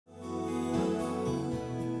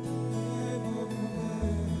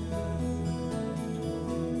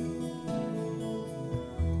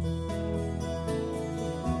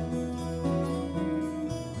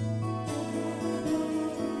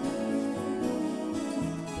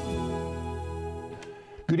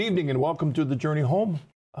Good evening and welcome to The Journey Home.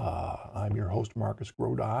 I'm your host, Marcus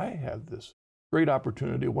Grode. I have this great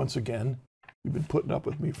opportunity once again. You've been putting up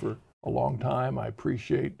with me for a long time.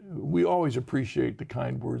 We always appreciate the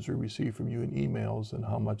kind words we receive from you in emails and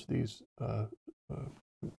how much these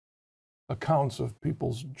accounts of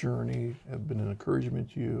people's journey have been an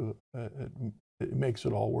encouragement to you. It makes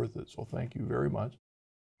it all worth it, so thank you very much.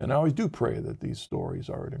 And I always do pray that these stories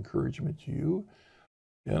are an encouragement to you.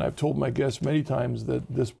 And I've told my guests many times that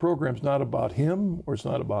this program's not about him or it's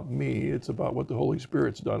not about me. It's about what the Holy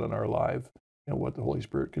Spirit's done in our life and what the Holy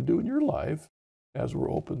Spirit can do in your life as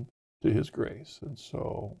we're open to His grace. And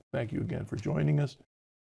so thank you again for joining us.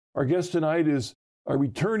 Our guest tonight is a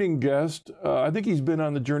returning guest. I think he's been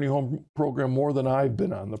on the Journey Home program more than I've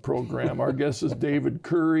been on the program. Our guest is David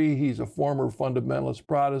Currie. He's a former fundamentalist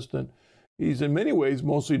Protestant. He's in many ways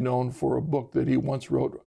mostly known for a book that he once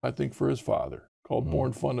wrote, I think, for his father, called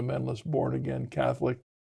Born Fundamentalist, Born Again Catholic.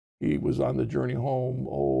 He was on the Journey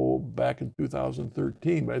Home, back in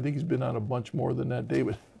 2013, but I think he's been on a bunch more than that.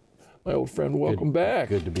 David, my old friend, welcome back.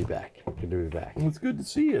 Good to be back. Good to be back. Well, it's good to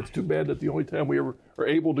see you. It's too bad that the only time we ever are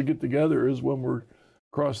able to get together is when we're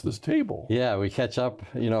across this table. Yeah, we catch up,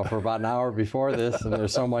 for about an hour before this, and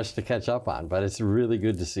there's so much to catch up on, but it's really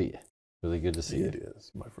good to see you. Really good to see you. It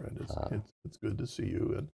is, my friend. It's good to see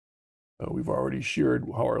you. And we've already shared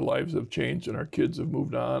how our lives have changed and our kids have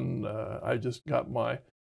moved on. I just got I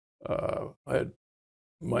had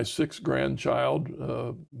my sixth grandchild,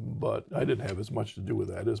 but I didn't have as much to do with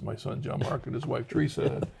that as my son John Mark and his wife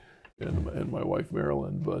Teresa and my wife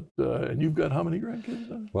Marilyn. But and you've got how many grandkids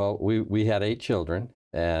now? Well, we had 8 children,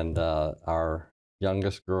 and our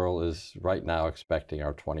youngest girl is right now expecting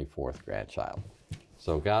our 24th grandchild.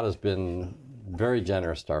 So God has been very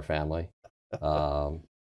generous to our family. The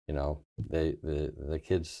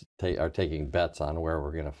kids are taking bets on where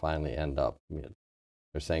we're going to finally end up.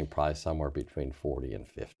 They're saying probably somewhere between 40 and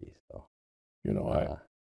 50. So,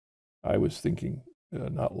 I was thinking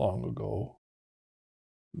not long ago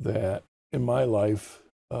that in my life,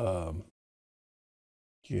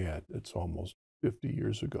 it's almost 50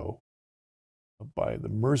 years ago, by the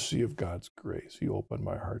mercy of God's grace, He opened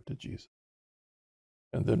my heart to Jesus.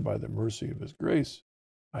 And then by the mercy of His grace,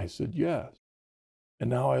 I said yes. And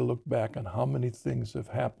now I look back on how many things have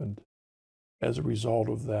happened as a result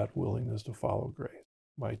of that willingness to follow grace.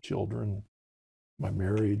 My children, my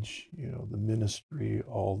marriage, the ministry,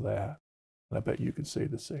 all that. And I bet you could say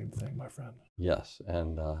the same thing, my friend. Yes,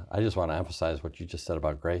 and I just want to emphasize what you just said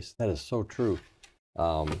about grace. That is so true.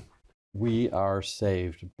 We are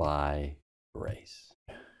saved by grace.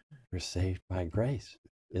 We're saved by grace.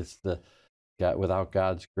 It's without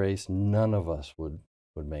God's grace, none of us would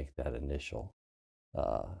make that initial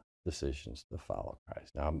decisions to follow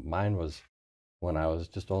Christ. Now, mine was when I was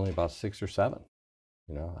just only about 6 or 7.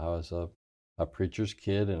 I was a preacher's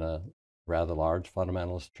kid in a rather large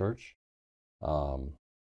fundamentalist church.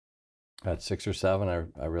 At 6 or 7,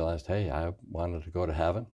 I realized, hey, I wanted to go to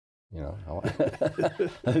heaven.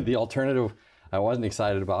 The alternative I wasn't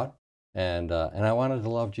excited about, and I wanted to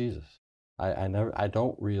love Jesus. I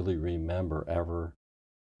don't really remember ever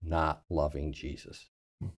not loving Jesus.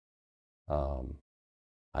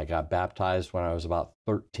 I got baptized when I was about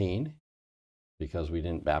 13 because we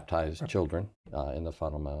didn't baptize children in the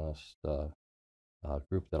fundamentalist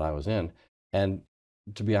group that I was in. And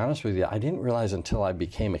to be honest with you, I didn't realize until I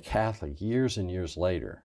became a Catholic years and years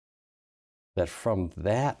later that from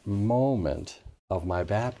that moment of my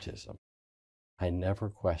baptism, I never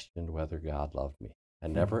questioned whether God loved me. I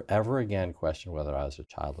never ever again questioned whether I was a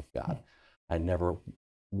child of God. I never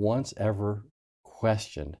once ever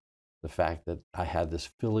questioned the fact that I had this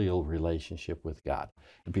filial relationship with God.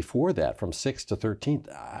 And before that, from 6 to 13,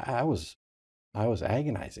 I was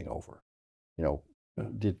agonizing over,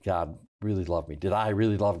 did God really love me? Did I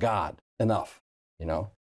really love God enough? It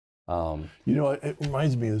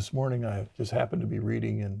reminds me, this morning I just happened to be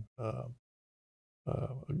reading in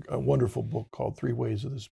a wonderful book called 3 Ways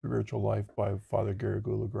of the Spiritual Life by Father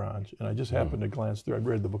Garrigou-Lagrange. And I just happened to glance through. I've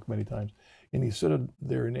read the book many times. And he said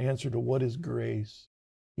there in answer to what is grace,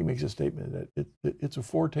 he makes a statement that it's a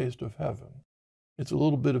foretaste of heaven. It's a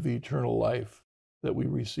little bit of eternal life that we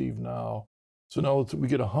receive now. So now we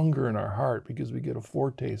get a hunger in our heart because we get a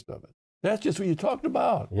foretaste of it. That's just what you talked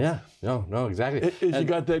about. Yeah, no, exactly. You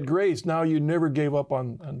got that grace. Now you never gave up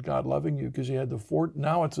on God loving you because you had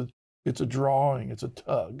now it's a drawing, it's a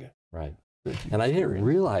tug. Right. And I didn't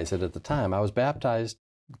realize it at the time. I was baptized,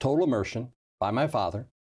 total immersion, by my father,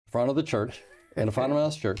 in front of the church, in a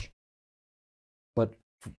fundamentalist church. But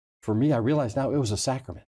for me, I realize now it was a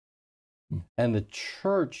sacrament. And the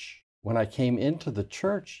church when I came into the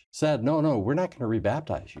church, said, no, we're not going to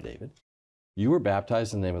rebaptize you, David. You were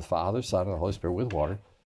baptized in the name of the Father, Son, and the Holy Spirit with water.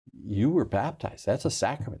 You were baptized. That's a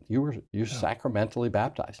sacrament. You're sacramentally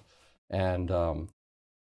baptized. And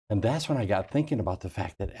that's when I got thinking about the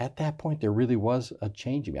fact that at that point, there really was a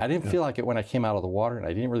change in me. I didn't feel like it when I came out of the water, and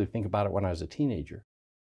I didn't really think about it when I was a teenager.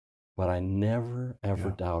 But I never, ever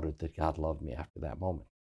doubted that God loved me after that moment.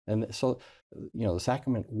 And so, the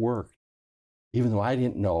sacrament worked, even though I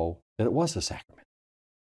didn't know that it was a sacrament.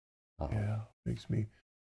 Makes me,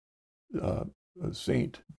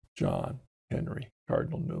 Saint John Henry,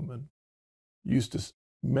 Cardinal Newman, used to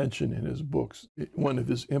mention in his books, one of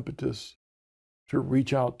his impetus to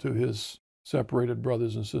reach out to his separated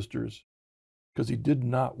brothers and sisters, because he did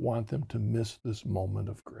not want them to miss this moment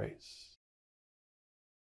of grace.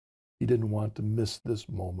 He didn't want to miss this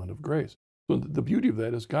moment of grace. So the beauty of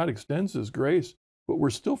that is God extends his grace, but we're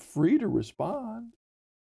still free to respond,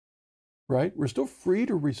 right? We're still free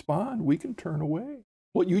to respond. We can turn away.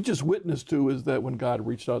 What you just witnessed to is that when God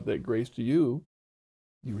reached out that grace to you,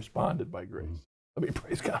 you responded by grace. I mean,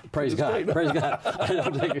 praise God. Praise God. Praise God.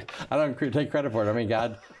 I don't take credit for it. I mean,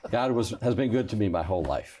 God has been good to me my whole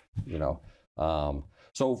life,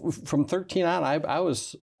 So from 13 on,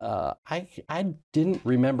 I didn't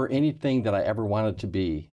remember anything that I ever wanted to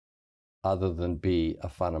be other than be a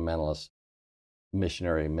fundamentalist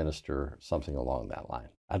missionary minister, something along that line.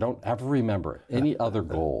 I don't ever remember any other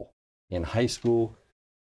goal. In high school,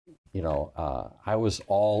 I was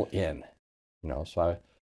all in, so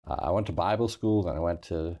I went to Bible school, then I went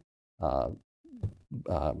to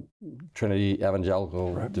Trinity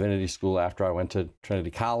Evangelical Divinity School after I went to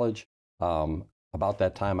Trinity College. About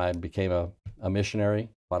that time, I became a missionary,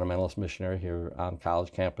 fundamentalist missionary here on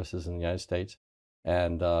college campuses in the United States.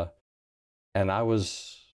 And I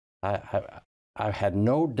had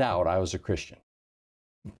no doubt I was a Christian,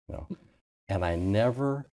 and I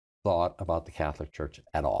never thought about the Catholic Church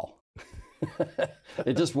at all.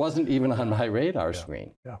 It just wasn't even on my radar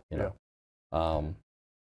screen.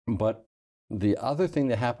 But the other thing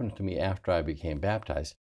that happened to me after I became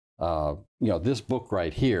baptized, this book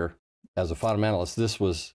right here, as a fundamentalist, this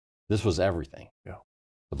was everything.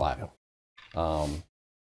 The Bible.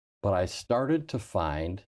 But I started to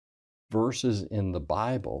find verses in the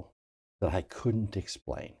Bible that I couldn't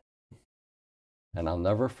explain. And I'll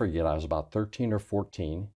never forget, I was about 13 or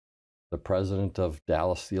 14. The president of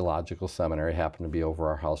Dallas Theological Seminary happened to be over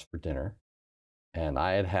our house for dinner. And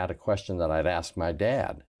I had a question that I'd asked my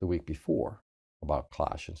dad the week before about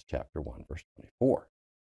Colossians chapter 1, verse 24.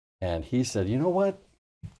 And he said, you know what?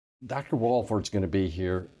 Dr. Walford's going to be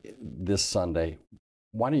here this Sunday.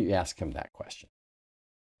 Why don't you ask him that question?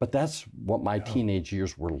 But that's what my teenage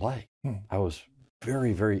years were like. I was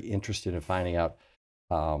very, very interested in finding out.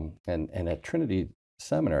 And at Trinity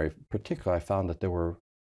Seminary, particularly, I found that there were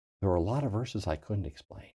a lot of verses I couldn't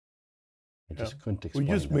explain. I just couldn't explain.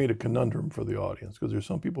 We just made a conundrum for the audience, because there's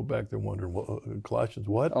some people back there wondering, Colossians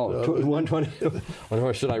what?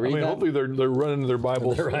 120. Should I read that? Hopefully they're running their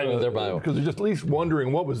Bibles. They're running their Bible. Because they're just at least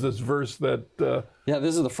wondering, what was this verse that...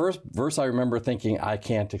 this is the first verse I remember thinking, I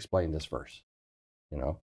can't explain this verse.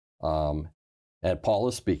 And Paul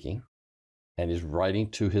is speaking, and he's writing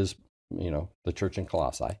to his, the church in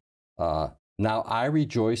Colossae. Now I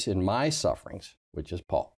rejoice in my sufferings, which is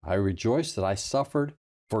Paul. I rejoice that I suffered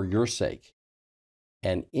for your sake.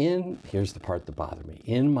 And here's the part that bothered me,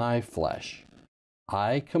 in my flesh,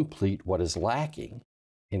 I complete what is lacking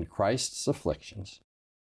in Christ's afflictions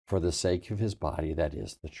for the sake of his body, that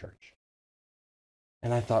is the church.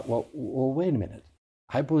 And I thought, well, wait a minute.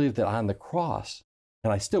 I believe that on the cross,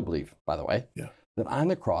 and I still believe, by the way, that on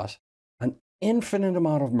the cross, an infinite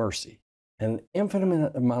amount of mercy and an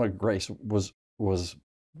infinite amount of grace was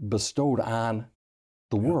bestowed on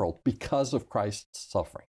the world because of Christ's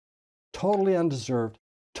suffering. Totally undeserved,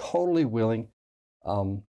 totally willing,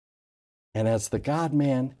 and as the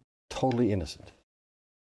God-man, totally innocent.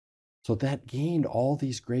 So that gained all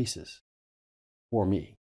these graces for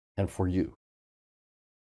me and for you.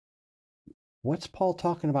 What's Paul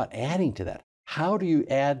talking about adding to that? How do you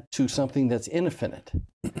add to something that's infinite?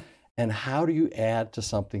 And how do you add to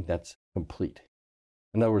something that's complete?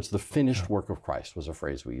 In other words, the finished work of Christ was a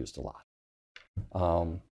phrase we used a lot.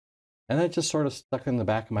 And that just sort of stuck in the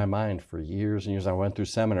back of my mind for years and years. I went through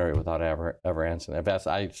seminary without ever answering. In fact,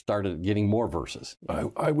 I started getting more verses.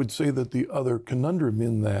 I would say that the other conundrum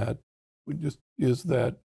in that is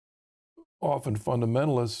that often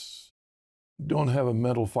fundamentalists don't have a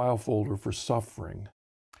mental file folder for suffering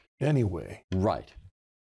anyway. Right.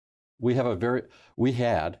 We had a very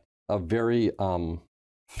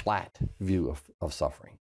flat view of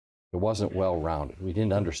suffering. It wasn't well-rounded. We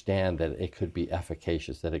didn't understand that it could be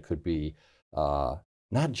efficacious, that it could be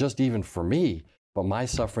not just even for me, but my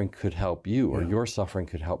suffering could help you, or your suffering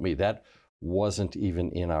could help me. That wasn't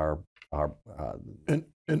even in our and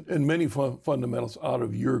many fundamentalists out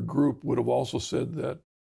of your group would have also said that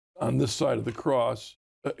on this side of the cross,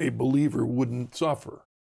 a believer wouldn't suffer.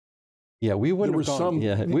 Yeah, we wouldn't have gone.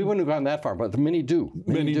 We wouldn't have gone that far, but many do.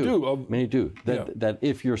 Many do.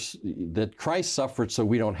 That Christ suffered, so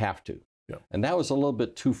we don't have to. Yeah. And that was a little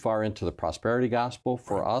bit too far into the prosperity gospel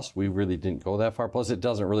for us. We really didn't go that far. Plus, it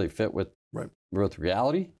doesn't really fit with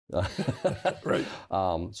reality. Right.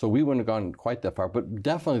 So we wouldn't have gone quite that far. But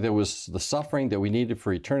definitely, there was the suffering that we needed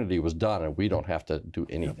for eternity was done, and we don't have to do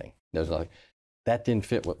anything. There's nothing that didn't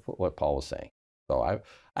fit with what Paul was saying. So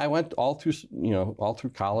I went all through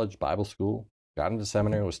college, Bible school, got into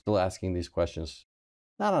seminary, was still asking these questions,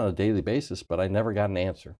 not on a daily basis, but I never got an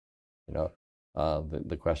answer.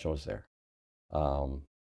 The question was there.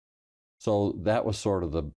 So that was sort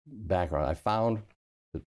of the background. I found,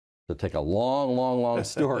 to take a long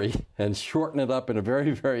story and shorten it up in a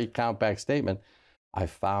very, very compact statement, I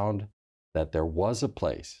found that there was a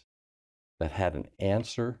place that had an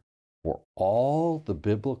answer for all the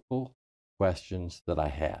biblical questions that I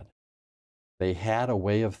had. They had a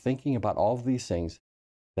way of thinking about all of these things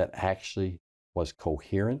that actually was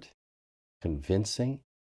coherent, convincing,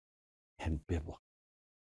 and biblical.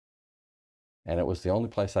 And it was the only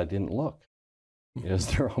place I didn't look. It was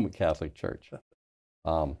the Roman Catholic Church.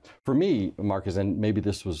 For me, Marcus, and maybe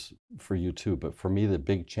this was for you too, but for me the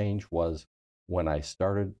big change was when I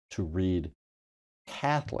started to read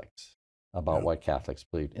Catholics about what Catholics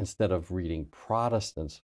believed, instead of reading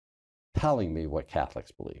Protestants telling me what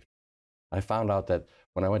Catholics believed. I found out that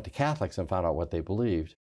when I went to Catholics and found out what they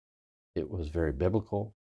believed, it was very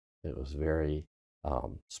biblical, it was very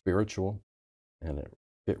spiritual, and it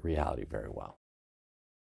fit reality very well.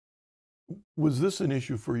 Was this an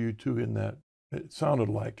issue for you too, in that it sounded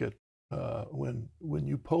like it when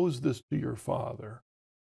you posed this to your father?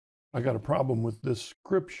 I got a problem with this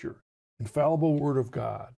scripture, infallible word of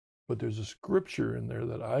God, but there's a scripture in there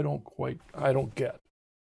that I don't get.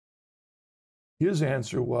 His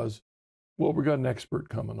answer was, well, we got an expert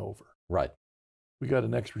coming over. Right. We got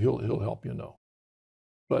an expert, he'll help you know.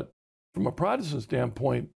 But from a Protestant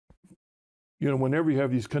standpoint, whenever you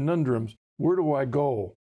have these conundrums, where do I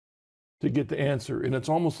go to get the answer? And it's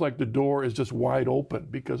almost like the door is just wide open,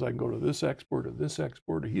 because I can go to this expert or this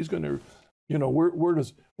expert, or he's going to,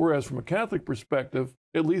 whereas from a Catholic perspective,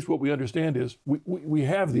 at least what we understand is we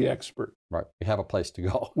have the expert. Right. We have a place to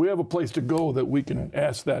go. We have a place to go that we can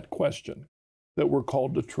ask that question that we're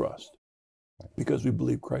called to trust, because we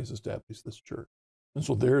believe Christ established this church. And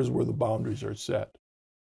so there's where the boundaries are set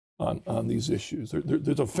on these issues.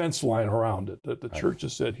 There's a fence line around it that the church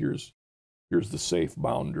has said, here's the safe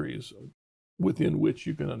boundaries within which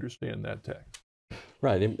you can understand that text.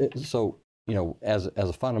 Right. And so, as a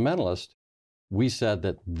fundamentalist, we said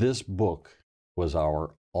that this book was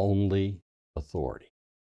our only authority.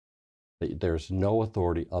 There's no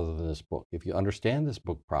authority other than this book. If you understand this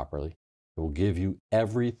book properly, it will give you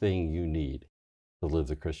everything you need to live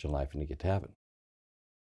the Christian life and to get to heaven.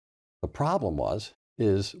 The problem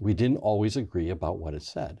is we didn't always agree about what it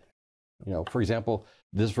said. For example,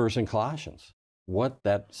 this verse in Colossians, what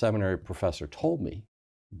that seminary professor told me,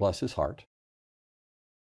 bless his heart,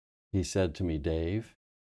 he said to me, Dave,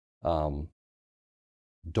 don't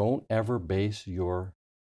ever base your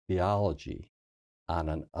theology on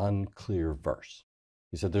an unclear verse.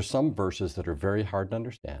 He said, there's some verses that are very hard to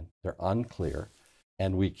understand. They're unclear,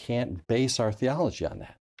 and we can't base our theology on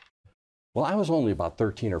that. Well, I was only about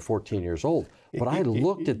 13 or 14 years old, but I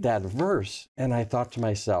looked at that verse and I thought to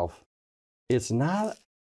myself, it's not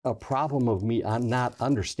a problem of me not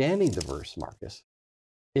understanding the verse, Marcus.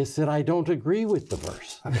 It's that I don't agree with the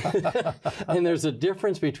verse. And there's a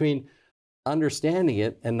difference between understanding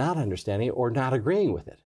it and not understanding it, or not agreeing with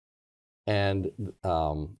it. And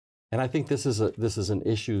I think this is an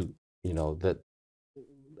issue, that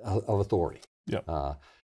of authority. Yeah.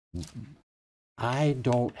 I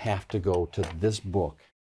don't have to go to this book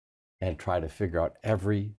and try to figure out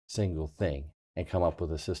every single thing and come up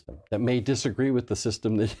with a system that may disagree with the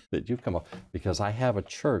system that you've come up with, because I have a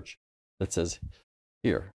church that says,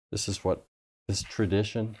 here, this is what this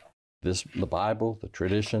tradition, the Bible, the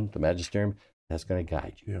tradition, the magisterium, that's going to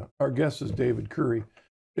guide you. Yeah. Our guest is David Currie.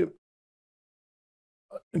 I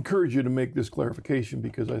encourage you to make this clarification,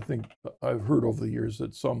 because I think I've heard over the years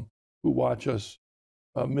that some who watch us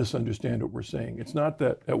misunderstand what we're saying. It's not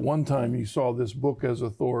that at one time you saw this book as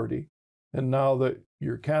authority, and now that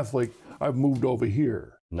you're Catholic, I've moved over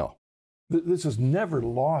here. No. This has never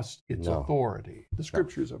lost its No. authority. The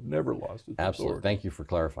scriptures have never lost its Absolutely. authority. Thank you for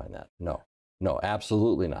clarifying that. No, no,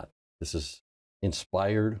 absolutely not. This is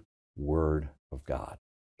inspired word of God.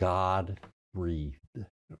 God breathed.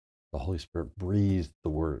 The Holy Spirit breathed the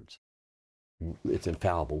words. It's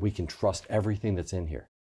infallible. We can trust everything that's in here.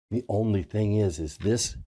 The only thing is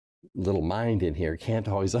this little mind in here can't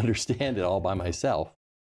always understand it all by myself.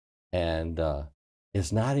 And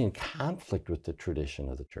it's not in conflict with the tradition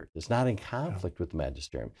of the church. It's not in conflict with the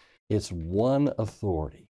magisterium. It's one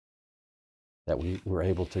authority that we were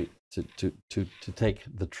able to take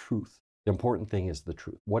the truth. The important thing is the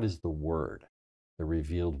truth. What is the word? The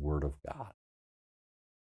revealed word of God.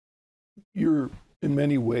 You're in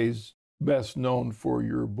many ways best known for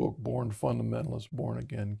your book, Born Fundamentalist, Born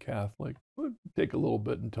Again Catholic. Take a little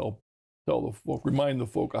bit and tell the folk, remind the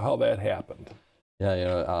folk of how that happened.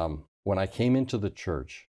 Yeah, when I came into the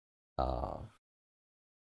church,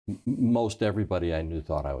 most everybody I knew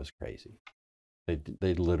thought I was crazy.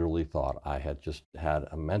 They literally thought I had just had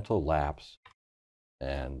a mental lapse,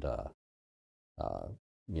 and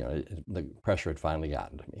the pressure had finally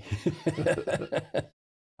gotten to me.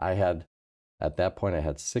 At that point, I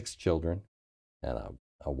had 6 children and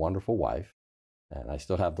a wonderful wife, and I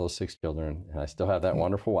still have those 6 children, and I still have that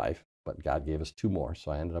wonderful wife, but God gave us 2 more,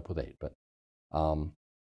 so I ended up with 8. But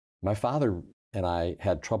my father and I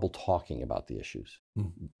had trouble talking about the issues,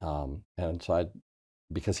 and so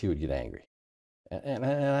because he would get angry, and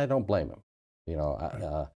I don't blame him. You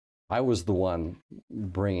know, I was the one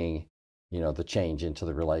bringing, the change into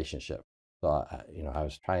the relationship. So I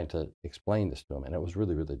was trying to explain this to him, and it was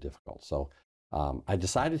really, really difficult. So I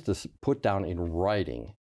decided to put down in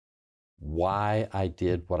writing why I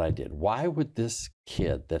did what I did. Why would this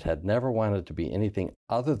kid that had never wanted to be anything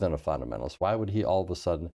other than a fundamentalist, why would he all of a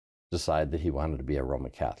sudden decide that he wanted to be a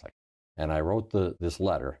Roman Catholic? And I wrote this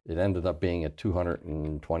letter. It ended up being a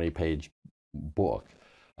 220-page book.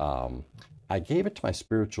 I gave it to my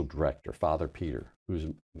spiritual director, Father Peter, who's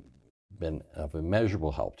been of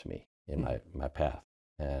immeasurable help to me in my path.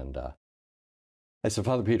 And I said,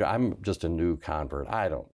 Father Peter, I'm just a new convert. I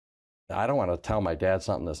don't want to tell my dad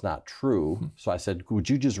something that's not true. So I said, would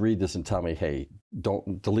you just read this and tell me, hey,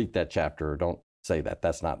 don't delete that chapter, or don't say that.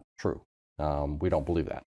 That's not true. We don't believe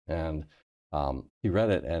that. And he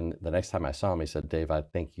read it, and the next time I saw him, he said, Dave, I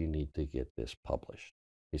think you need to get this published.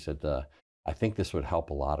 He said, I think this would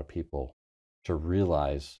help a lot of people to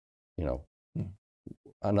realize,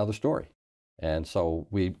 another story. And so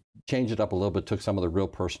we changed it up a little bit, took some of the real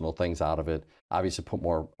personal things out of it, obviously put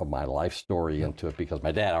more of my life story into it because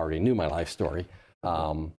my dad already knew my life story.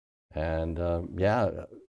 The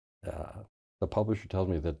publisher tells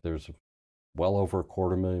me that there's well over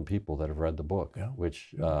 250,000 people that have read the book,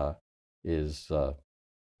 which is a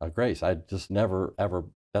grace. I just never, ever,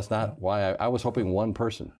 that's not why I was hoping one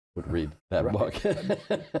person would read that book.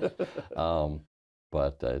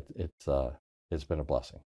 But it's been a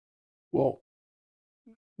blessing. Well,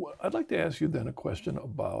 I'd like to ask you then a question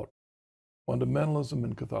about fundamentalism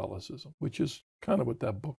and Catholicism, which is kind of what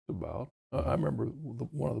that book's about. I remember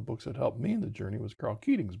one of the books that helped me in the journey was Carl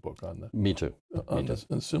Keating's book on the Me too. on this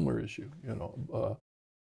a similar issue.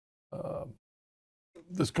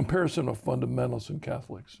 This comparison of fundamentalists and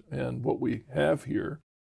Catholics, and what we have here,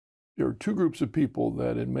 there are 2 groups of people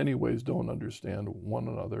that in many ways don't understand one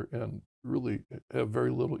another and really have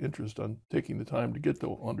very little interest on taking the time to get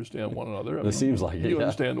to understand one another. It seems like it. You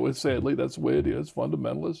understand the way, sadly, that's the way it is,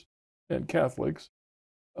 fundamentalists and Catholics.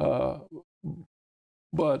 But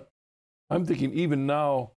I'm thinking even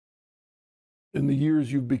now, in the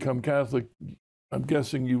years you've become Catholic, I'm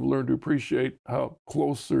guessing you've learned to appreciate how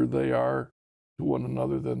closer they are to one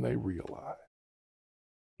another than they realize.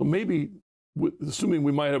 So maybe, assuming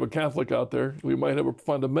we might have a Catholic out there, we might have a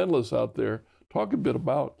fundamentalist out there, talk a bit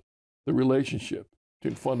about the relationship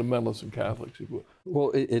between fundamentalists and Catholics.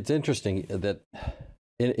 Well, it's interesting that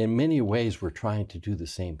in many ways we're trying to do the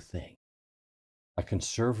same thing. A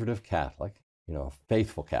conservative Catholic, a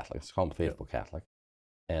faithful Catholic, let's call them faithful Catholic,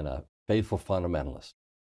 and a faithful fundamentalist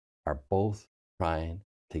are both trying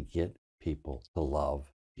to get people to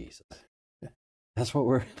love Jesus. That's what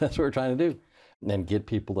we're trying to do, and get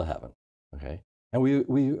people to heaven. Okay, and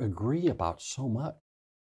we agree about so much.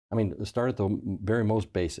 I mean, start at the very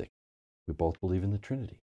most basic. We both believe in the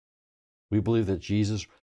Trinity. We believe that Jesus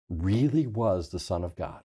really was the Son of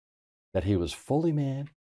God, that he was fully man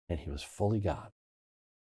and he was fully God.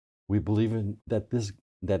 We believe in that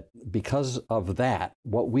because of that,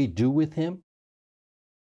 what we do with him,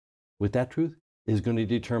 with that truth, is going to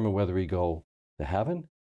determine whether we go to heaven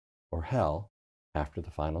or hell after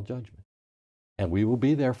the final judgment. And we will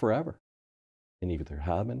be there forever in either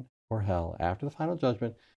heaven or hell after the final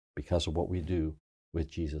judgment because of what we do with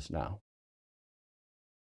Jesus now.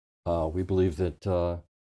 We believe that,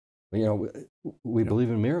 we believe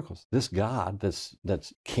in miracles. This God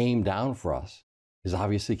that's came down for us is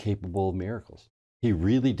obviously capable of miracles. He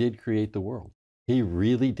really did create the world. He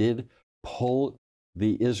really did pull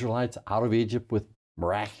the Israelites out of Egypt with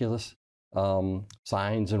miraculous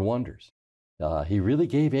signs and wonders. He really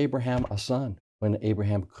gave Abraham a son when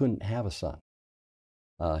Abraham couldn't have a son.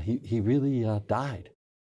 He really died.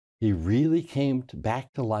 He really came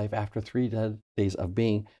back to life after 3 days of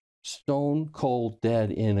being stone cold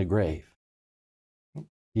dead in a grave.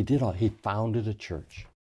 He did all. He founded a church.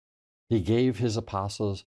 He gave his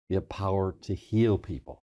apostles the power to heal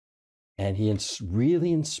people, and he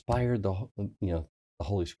really inspired the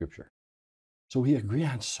Holy Scripture. So we agree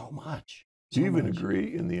on so much. Do you even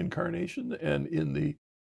agree in the incarnation and in the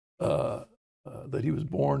that he was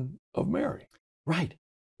born of Mary? Right.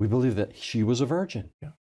 We believe that she was a virgin.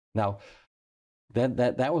 Yeah. Now,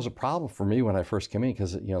 that was a problem for me when I first came in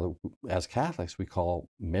because, as Catholics, we call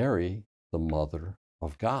Mary the Mother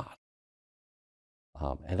of God.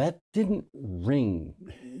 And that didn't ring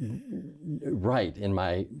right in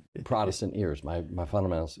my Protestant ears, my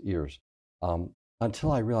fundamentalist ears,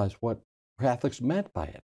 until I realized what Catholics meant by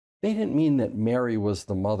it. They didn't mean that Mary was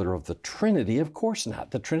the mother of the Trinity. Of course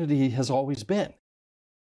not. The Trinity has always been.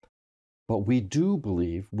 But we do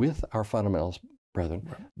believe, with our fundamentalist brethren,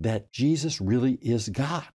 that Jesus really is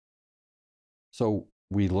God. So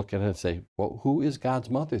we look at it and say, well, who is God's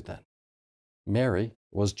mother then? Mary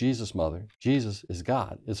was Jesus' mother. Jesus is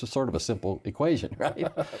God. It's a sort of a simple equation, right?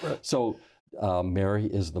 So Mary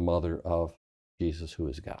is the mother of Jesus, who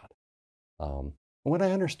is God. When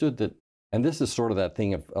I understood that, and this is sort of that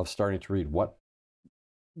thing of starting to read what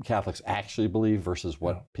Catholics actually believe versus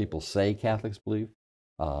what people say Catholics believe,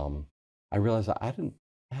 I realized that I didn't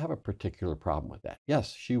have a particular problem with that.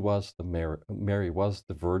 Yes, she was Mary was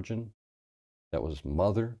the virgin that was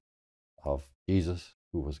mother of Jesus,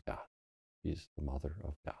 who was God. She's the mother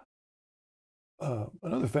of God.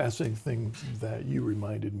 Another fascinating thing that you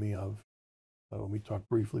reminded me of when we talked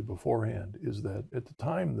briefly beforehand is that at the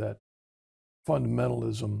time that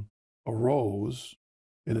fundamentalism arose,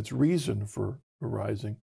 and its reason for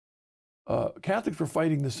arising, Catholics were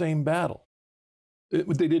fighting the same battle.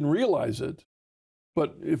 They didn't realize it,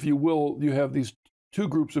 but if you will, you have these two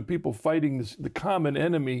groups of people fighting the common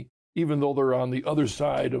enemy, even though they're on the other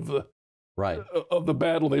side of the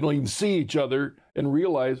battle. They don't even see each other and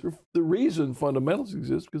realize the reason fundamentalists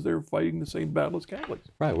exist because they're fighting the same battle as Catholics.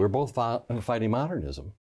 Right. We're both fighting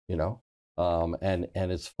modernism, and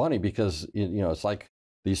it's funny because it's like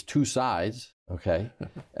these two sides, okay,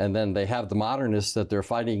 and then they have the modernists that they're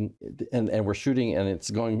fighting, and we're shooting, and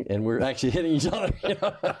it's going, and we're actually hitting each other,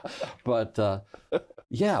 But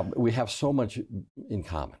yeah, we have so much in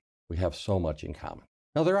common. We have so much in common.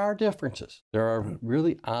 Now there are differences. There are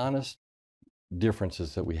really honest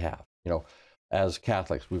differences that we have. As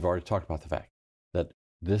Catholics, we've already talked about the fact that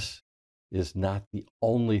this is not the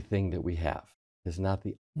only thing that we have. It's not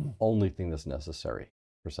the only thing that's necessary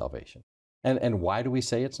for salvation. And why do we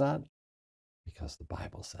say it's not? Because the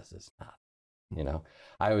Bible says it's not.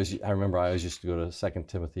 I remember I always used to go to 2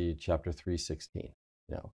 Timothy chapter 3:16,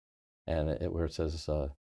 and where it says,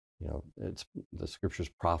 it's the Scripture's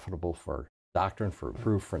profitable for doctrine, for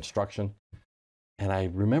reproof, for instruction. And I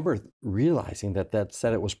remember realizing that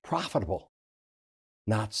said it was profitable,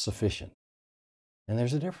 not sufficient. And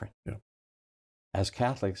there's a difference. Yeah. As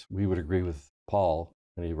Catholics, we would agree with Paul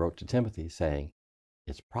when he wrote to Timothy saying,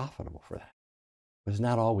 it's profitable for that. But it's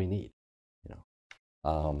not all we need,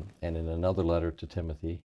 And in another letter to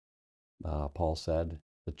Timothy, Paul said,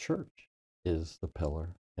 the church is the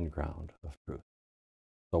pillar and ground of truth.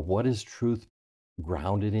 So what is truth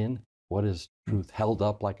grounded in? What is truth held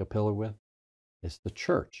up like a pillar with? It's the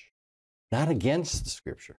church, not against the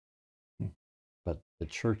Scripture, but the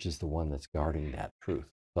church is the one that's guarding that truth.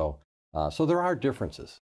 So there are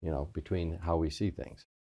differences, between how we see things,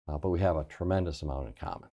 but we have a tremendous amount in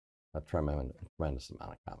common. Tremendous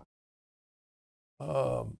amount in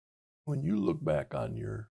common. When you look back on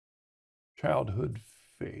your childhood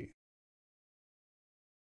faith,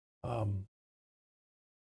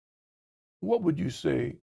 what would you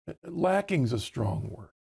say? Lacking's a strong word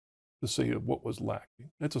to say what was lacking.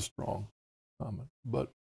 That's a strong comment.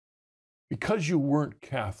 But because you weren't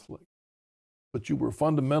Catholic, but you were a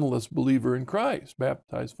fundamentalist believer in Christ,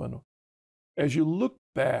 baptized fundamentalist, as you look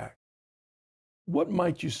back, what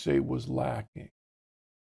might you say was lacking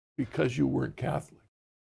because you weren't Catholic?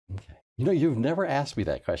 Okay. You've never asked me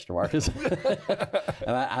that question, Marcus,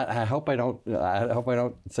 and I hope I don't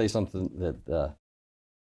say something that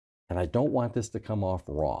and I don't want this to come off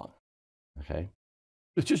wrong, okay?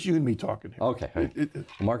 It's just you and me talking here. Okay.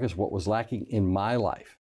 Marcus, what was lacking in my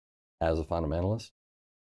life as a fundamentalist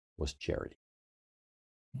was charity.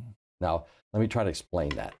 Now, let me try to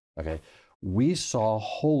explain that, okay? We saw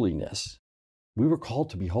holiness. We were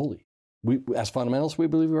called to be holy. As fundamentalists, we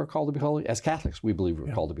believe we were called to be holy. As Catholics, we believe we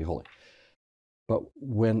were called to be holy. But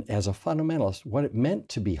as a fundamentalist, what it meant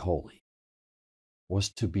to be holy was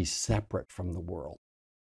to be separate from the world,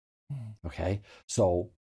 okay?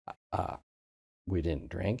 So we didn't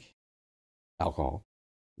drink alcohol.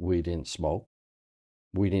 We didn't smoke.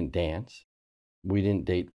 We didn't dance. We didn't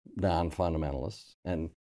date non-fundamentalists.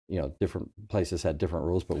 And, different places had different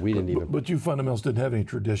rules, but we didn't even... But you fundamentalists didn't have any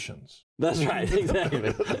traditions. That's right,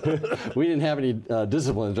 exactly. We didn't have any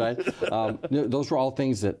disciplines, right? Those were all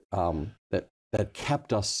things that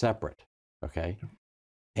kept us separate, okay?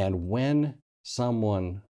 And when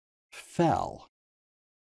someone fell,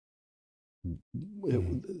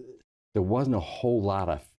 there wasn't a whole lot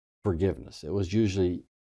of forgiveness. It was usually,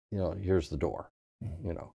 here's the door,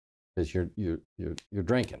 because you're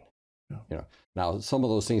drinking. Now some of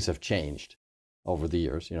those things have changed over the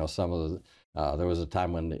years. Some of there was a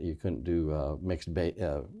time when you couldn't do mixed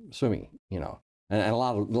swimming. And a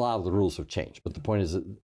lot of the rules have changed. But the point is that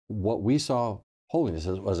what we saw holiness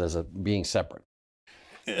was as a being separate.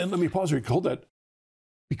 And let me pause here. Hold that,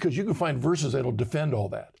 because you can find verses that'll defend all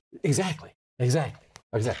that. Exactly.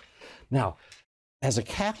 Now, as a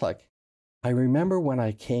Catholic, I remember when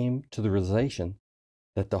I came to the realization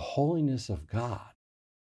that the holiness of God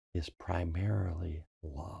is primarily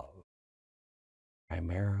love,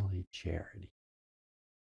 primarily charity.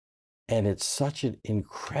 And it's such an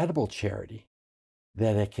incredible charity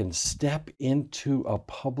that it can step into a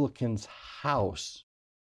publican's house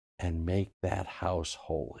and make that house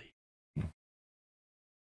holy.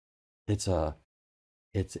 It's not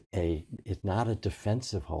a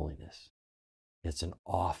defensive holiness. It's an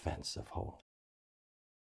offensive holiness.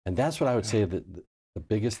 And that's what I would say that the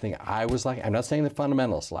biggest thing I was lacking. I'm not saying the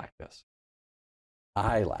fundamentalists lack this.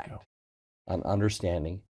 I lacked an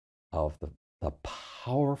understanding of the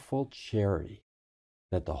powerful charity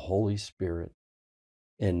that the Holy Spirit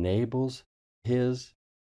enables his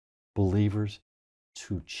believers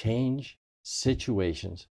to change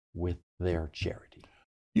situations with their charity.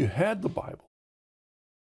 You had the Bible.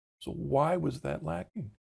 So why was that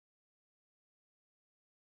lacking?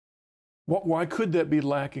 Why could that be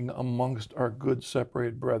lacking amongst our good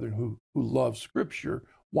separated brethren who love Scripture?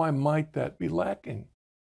 Why might that be lacking?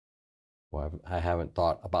 Well, I haven't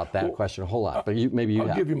thought about that question a whole lot, but maybe you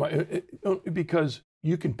have. I'll give you my, because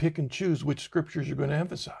you can pick and choose which Scriptures you're going to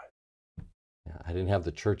emphasize. Yeah, I didn't have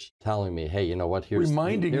the church telling me, hey, you know what, here's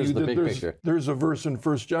reminding you the that big picture. There's a verse in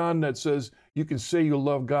 1 John that says, you can say you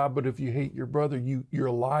love God, but if you hate your brother, you're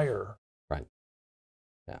a liar. Right.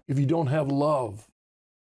 Yeah. If you don't have love.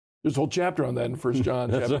 There's a whole chapter on that in 1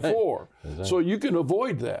 John chapter 4. Right. So you can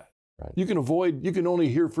avoid that. Right. You can only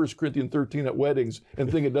hear 1 Corinthians 13 at weddings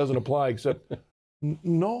and think it doesn't apply, except,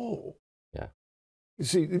 no. Yeah. You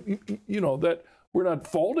see, that we're not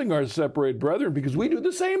faulting our separated brethren because we do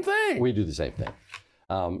the same thing. We do the same thing.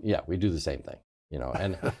 We do the same thing,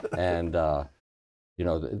 and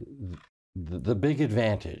the big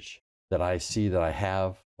advantage that I see that I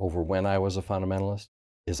have over when I was a fundamentalist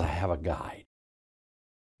is I have a guide.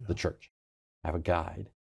 The church. I have a guide.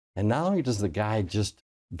 And not only does the guide just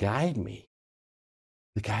guide me,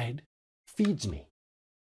 the guide feeds me.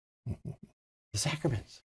 The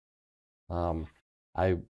sacraments. If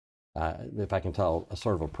I can tell a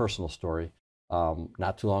sort of a personal story,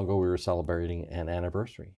 not too long ago we were celebrating an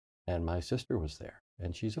anniversary, and my sister was there,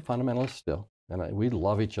 and she's a fundamentalist still, and we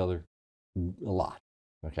love each other a lot.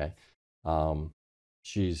 Okay,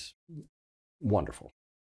 she's wonderful.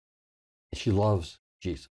 She loves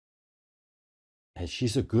Jesus. And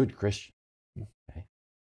she's a good Christian. Okay?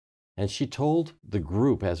 And she told the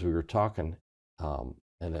group as we were talking, and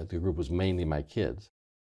the group was mainly my kids,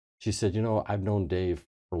 she said, I've known Dave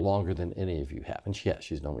for longer than any of you have. And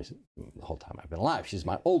she's known me the whole time I've been alive. She's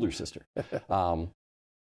my older sister.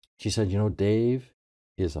 She said, Dave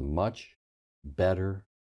is a much better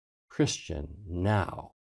Christian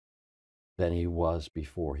now than he was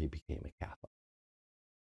before he became a Catholic.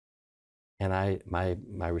 And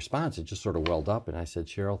my response, it just sort of welled up, and I said,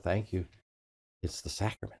 Cheryl, thank you. It's the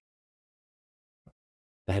sacrament.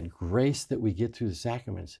 That grace that we get through the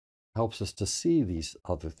sacraments helps us to see these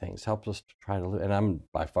other things, helps us to try to live. And I'm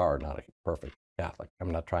by far not a perfect Catholic. I'm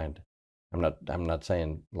not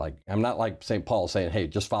saying I'm not like St. Paul saying, hey,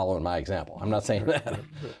 just follow in my example. I'm not saying that.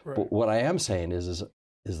 Right. But what I am saying is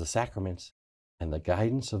the sacraments and the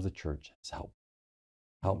guidance of the church has helped.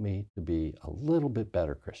 help me to be a little bit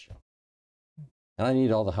better Christian. And I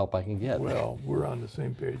need all the help I can get. Well, we're on the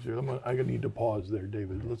same page here. I'm gonna need to pause there,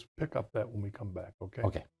 David. Let's pick up that when we come back, okay?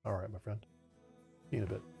 Okay. All right, my friend. See you in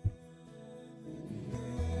a bit.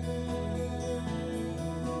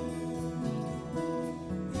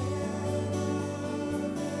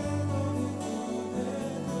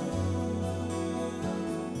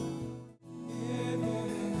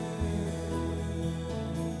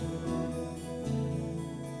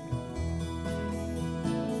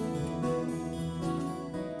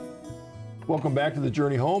 Welcome back to The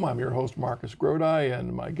Journey Home. I'm your host, Marcus Grodi,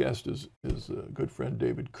 and my guest is a good friend,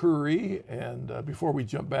 David Currie. And before we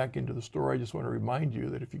jump back into the story, I just want to remind you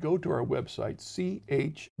that if you go to our website,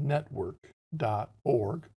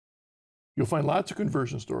 chnetwork.org, you'll find lots of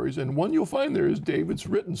conversion stories, and one you'll find there is David's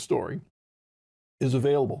written story is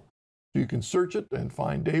available. So you can search it and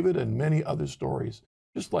find David and many other stories,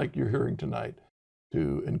 just like you're hearing tonight,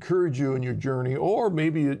 to encourage you in your journey, or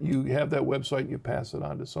maybe you have that website and you pass it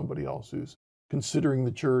on to somebody else who's considering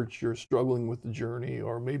the church, you're struggling with the journey,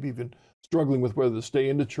 or maybe even struggling with whether to stay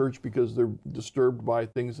in the church because they're disturbed by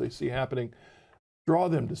things they see happening. Draw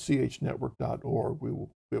them to chnetwork.org. We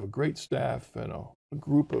have a great staff and a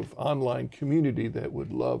group of online community that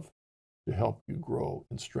would love to help you grow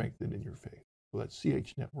and strengthen in your faith. So that's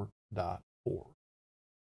chnetwork.org.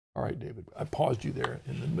 All right, David, I paused you there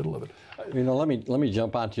in the middle of it. Let me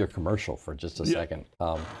jump onto your commercial for just a second.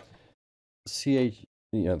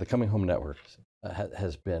 The Coming Home Network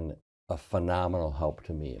has been a phenomenal help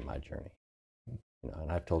to me in my journey.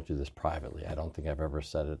 And I've told you this privately. I don't think I've ever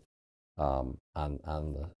said it on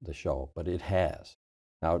the show, but it has.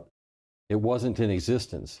 Now, it wasn't in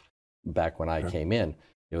existence back when I came in.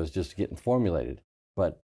 It was just getting formulated.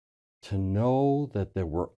 But to know that there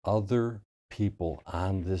were other people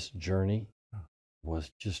on this journey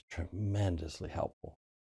was just tremendously helpful,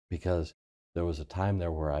 because there was a time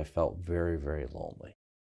there where I felt very, very lonely,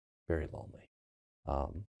 very lonely.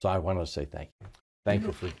 So I want to say thank you. Thank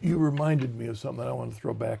you for... You reminded me of something I want to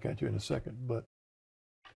throw back at you in a second, but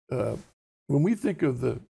when we think of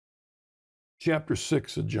the chapter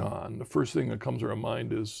 6 of John, the first thing that comes to our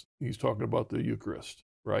mind is he's talking about the Eucharist,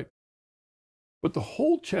 right? But the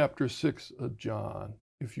whole chapter 6 of John,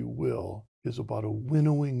 if you will, is about a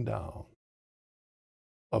winnowing down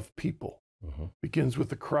of people. Begins with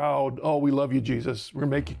the crowd. Oh, we love you, Jesus. We're going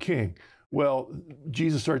to make you king. Well,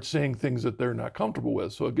 Jesus starts saying things that they're not comfortable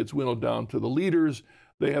with. So it gets winnowed down to the leaders.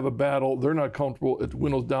 They have a battle. They're not comfortable. It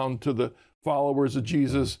winnows down to the followers of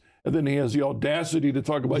Jesus. And then he has the audacity to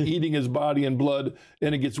talk about eating his body and blood.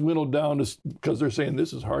 And it gets winnowed down because they're saying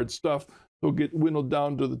this is hard stuff. So it gets winnowed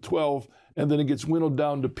down to the 12. And then it gets winnowed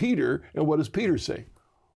down to Peter. And what does Peter say?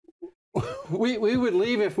 We would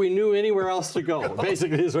leave if we knew anywhere else to go,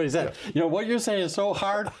 basically is what he said. What you're saying is so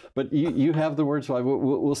hard, but you have the words, so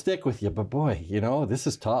we'll stick with you. But boy, this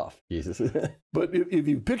is tough, Jesus. But if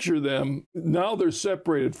you picture them, now they're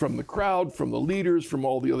separated from the crowd, from the leaders, from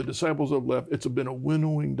all the other disciples who have left. It's been a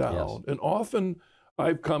winnowing down. Yes. And often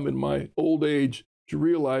I've come in my old age to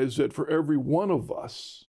realize that for every one of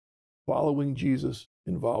us, following Jesus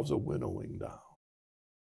involves a winnowing down.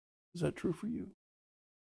 Is that true for you?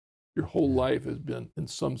 Your whole life has been, in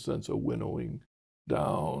some sense, a winnowing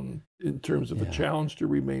down in terms of a challenge to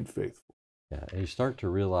remain faithful. Yeah, and you start to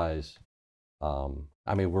realize,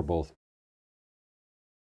 we're both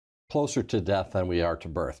closer to death than we are to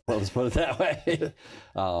birth. Let's put it that way.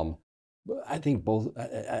 I think both,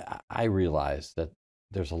 I realize that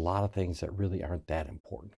there's a lot of things that really aren't that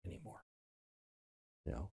important anymore.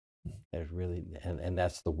 There's really, and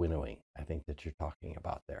that's the winnowing, I think, that you're talking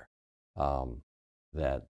about there.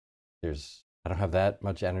 That I don't have that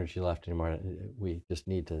much energy left anymore. We just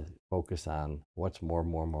need to focus on what's more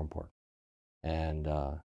important. And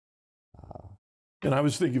I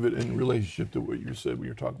was thinking of it in relationship to what you said when you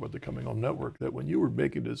were talking about the Coming Home Network, that when you were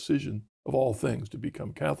making a decision of all things to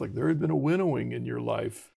become Catholic, there had been a winnowing in your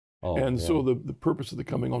life. So the purpose of the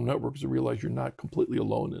Coming Home Network is to realize you're not completely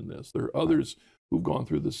alone in this. There are others who've gone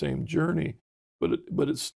through the same journey, but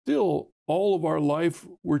it's still, all of our life,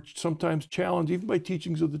 we're sometimes challenged even by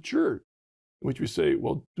teachings of the church, in which we say,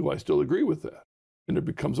 well, do I still agree with that? And it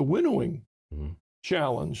becomes a winnowing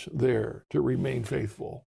challenge there to remain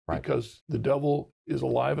faithful, because the devil is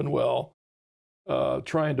alive and well,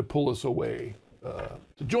 trying to pull us away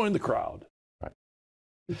to join the crowd. Right.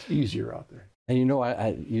 It's easier out there. And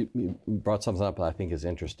you brought something up that I think is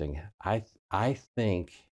interesting. I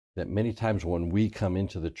think that many times when we come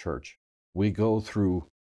into the church, we go through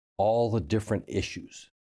all the different issues,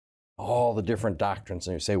 all the different doctrines,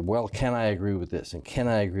 and you say, well, can I agree with this? And can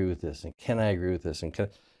I agree with this? And can I agree with this? And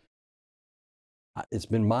it's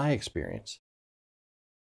been my experience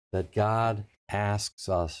that God asks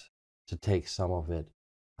us to take some of it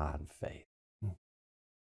on faith.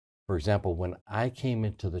 For example, when I came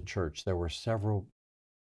into the church, there were several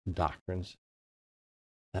doctrines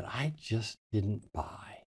that I just didn't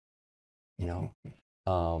buy, you know,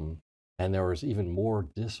 and there was even more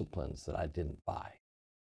disciplines that I didn't buy.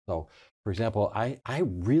 So, for example, I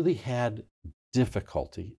really had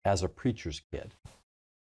difficulty as a preacher's kid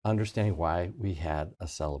understanding why we had a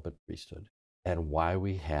celibate priesthood and why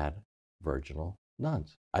we had virginal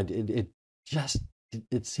nuns.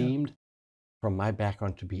 It seemed from my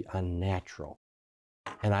background to be unnatural.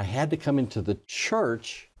 And I had to come into the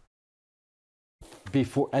church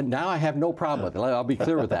before, and now I have no problem with it. I'll be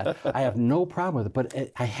clear with that. I have no problem with it,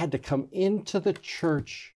 but I had to come into the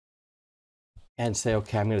church and say,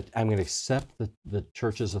 okay, I'm going to accept the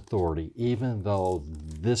church's authority, even though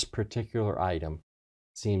this particular item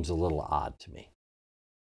seems a little odd to me.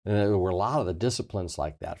 And there were a lot of the disciplines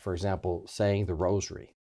like that. For example, saying the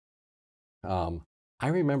rosary. I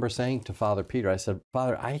remember saying to Father Peter, I said,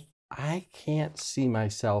 Father, I can't see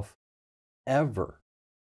myself ever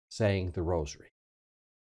saying the rosary.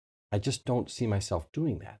 I just don't see myself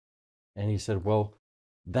doing that. And he said, well,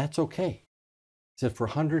 that's okay. He said, for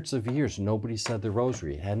hundreds of years, nobody said the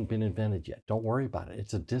rosary. It hadn't been invented yet. Don't worry about it.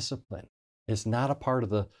 It's a discipline. It's not a part of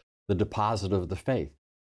the deposit of the faith.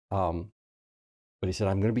 But he said,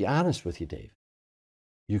 I'm going to be honest with you, Dave.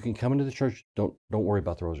 You can come into the church. Don't worry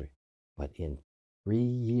about the rosary. But in 3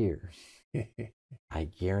 years, I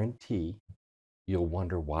guarantee you'll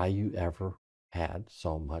wonder why you ever had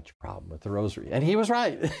so much problem with the rosary. And he was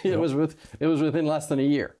right. It was within less than a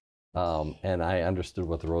year. And I understood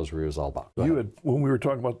what the rosary was all about. When we were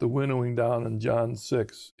talking about the winnowing down in John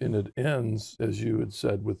 6, and it ends, as you had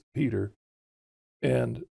said, with Peter.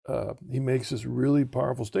 And he makes this really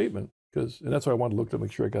powerful statement, and that's why I wanted to look to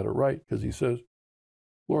make sure I got it right, because he says,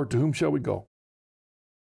 Lord, to whom shall we go?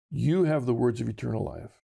 You have the words of eternal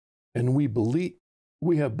life, and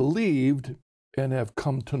we have believed and have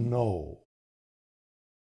come to know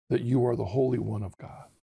that you are the Holy One of God.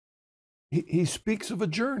 He speaks of a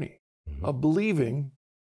journey of believing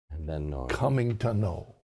and then knowing. Coming to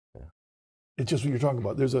know. Yeah. It's just what you're talking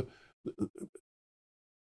about.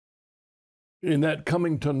 In that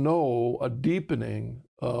coming to know, a deepening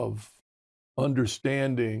of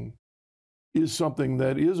understanding is something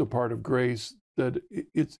that is a part of grace, that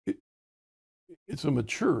it's a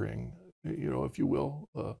maturing, if you will.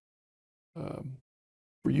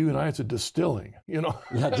 For you and I, it's a distilling,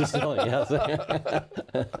 Yeah, distilling, yes.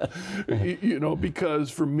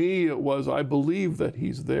 Because for me, it was, I believe that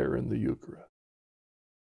he's there in the Eucharist.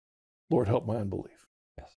 Lord, help my unbelief.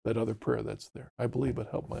 Yes. That other prayer that's there. I believe,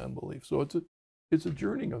 but help my unbelief. So it's a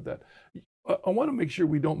journeying of that. I want to make sure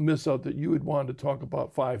we don't miss out that you had wanted to talk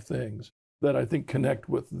about 5 things that I think connect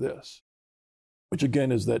with this, which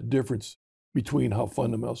again is that difference between how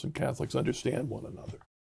fundamentalists and Catholics understand one another.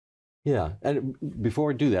 Yeah, and before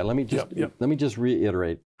we do that, let me just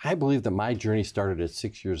reiterate. I believe that my journey started at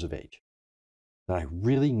 6 years of age. That I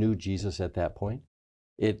really knew Jesus at that point.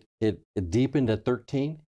 It deepened at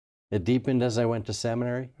 13. It deepened as I went to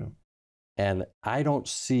seminary. Yeah. And I don't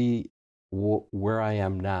see where I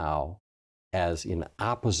am now as in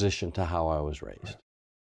opposition to how I was raised. Right.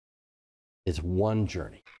 It's one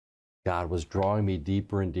journey. God was drawing me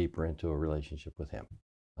deeper and deeper into a relationship with him.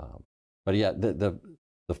 But yeah, the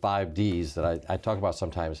 5 Ds that I talk about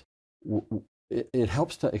sometimes, it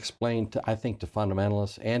helps to explain I think to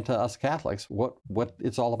fundamentalists and to us Catholics what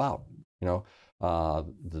it's all about.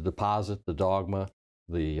 The deposit, the dogma,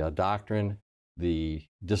 the doctrine, the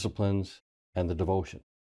disciplines, and the devotion.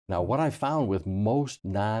 Now, what I found with most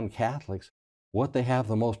non-Catholics, what they have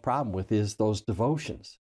the most problem with is those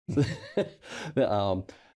devotions.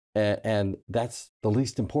 And that's the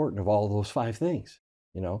least important of all those 5 things,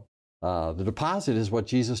 The deposit is what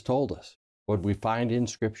Jesus told us, what we find in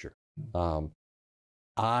Scripture.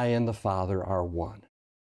 I and the Father are one.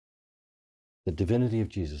 The divinity of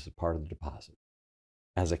Jesus is part of the deposit.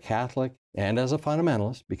 As a Catholic and as a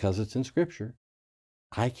fundamentalist, because it's in Scripture,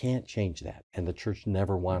 I can't change that, and the Church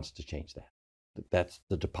never wants to change that. That's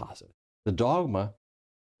the deposit. The dogma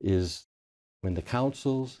is when the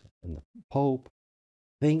councils and the Pope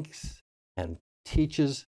thinks and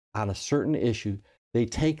teaches on a certain issue, they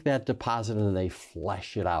take that deposit and they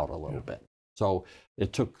flesh it out a little bit. So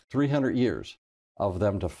it took 300 years of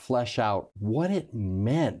them to flesh out what it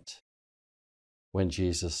meant when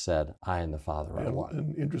Jesus said, I and the Father are one.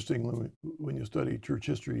 And interestingly, when you study church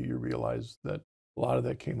history, you realize that a lot of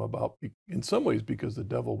that came about in some ways because the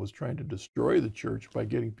devil was trying to destroy the church by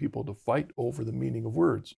getting people to fight over the meaning of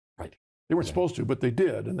words. Right. They weren't supposed to, but they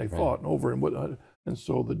did, and they Right. fought over and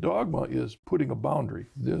so the dogma is putting a boundary.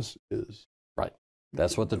 This is Right.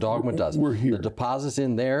 That's what the dogma does. We're here. The deposit's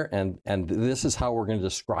in there, and this is how we're going to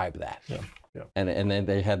describe that. Yeah. Yeah. And then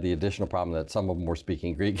they had the additional problem that some of them were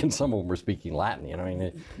speaking Greek and some of them were speaking Latin. You know, I mean,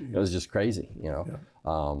 it was just crazy. You know,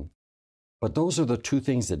 Yeah. But those are the two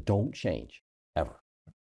things that don't change ever.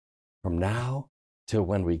 From now till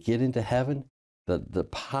when we get into heaven, the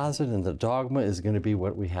deposit and the dogma is going to be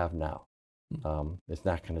what we have now. It's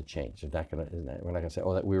not going to change. We're not going to say,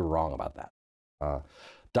 oh, that we were wrong about that.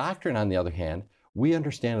 Doctrine, on the other hand, we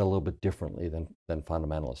understand it a little bit differently than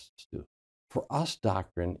fundamentalists do. For us,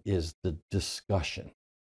 doctrine is the discussion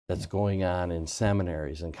that's going on in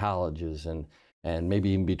seminaries and colleges and maybe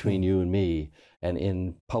even between you and me and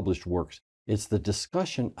in published works. It's the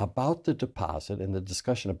discussion about the deposit and the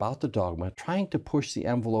discussion about the dogma, trying to push the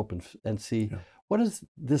envelope and see what does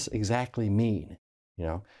this exactly mean, you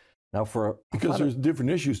know? Now, because there's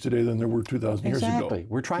different issues today than there were 2,000 years ago. Exactly.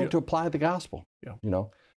 We're trying to apply the gospel, you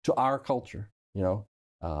know, to our culture, you know.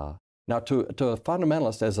 Now, to a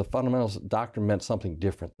fundamentalist, as a fundamentalist, doctrine meant something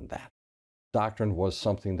different than that. Doctrine was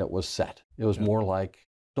something that was set. It was more like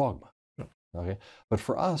dogma. Okay, but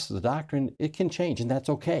for us, the doctrine, it can change, and that's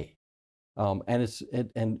okay.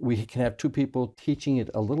 And we can have two people teaching it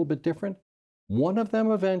a little bit different. One of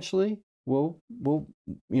them eventually will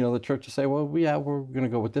you know, the church will say, well, yeah, we're going to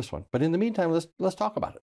go with this one. But in the meantime, let's talk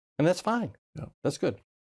about it, and that's fine. Yeah, that's good.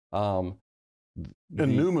 And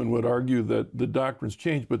Newman would argue that the doctrines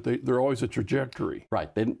change, but they're always a trajectory. Right.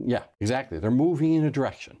 Yeah, exactly. They're moving in a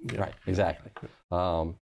direction. Yeah. Right. Exactly.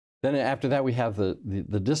 Then after that, we have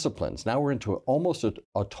the disciplines. Now we're into almost a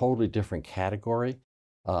totally different category.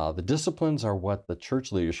 The disciplines are what the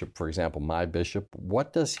church leadership, for example, my bishop,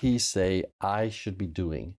 what does he say I should be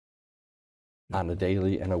doing on a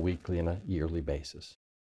daily and a weekly and a yearly basis?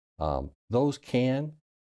 Those can,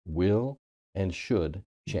 will, and should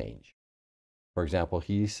change. For example,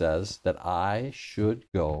 he says that I should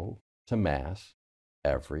go to Mass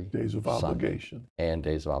every days of Sunday obligation and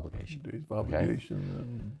days of obligation. Days of obligation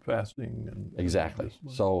and fasting and exactly.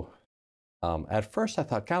 So at first I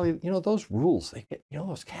thought, golly, you know, those rules, they get, you know,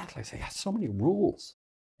 those Catholics, they got so many rules,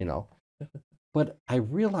 you know. But I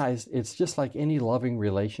realized it's just like any loving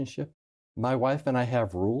relationship. My wife and I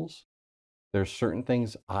have rules. There's certain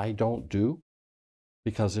things I don't do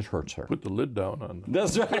because it hurts her. Put the lid down on them.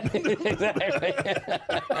 That's right. Exactly.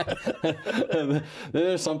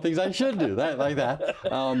 There's some things I should do, like that.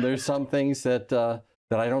 There's some things that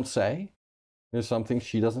I don't say. There's some things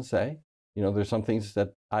she doesn't say. You know, there's some things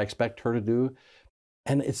that I expect her to do.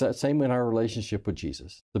 And it's the same in our relationship with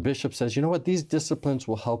Jesus. The bishop says, you know what, these disciplines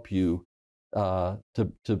will help you to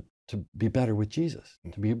be better with Jesus.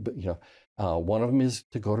 To be, you know, one of them is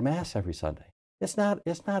to go to Mass every Sunday. It's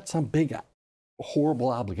not some big horrible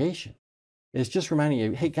obligation. It's just reminding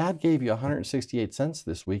you, hey, God gave you 168 cents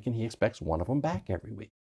this week, and he expects one of them back every week.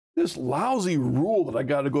 This lousy rule that I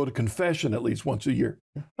got to go to confession at least once a year.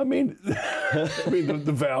 I mean,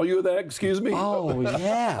 the value of that, excuse me? Oh,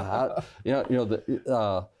 yeah.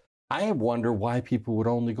 I wonder why people would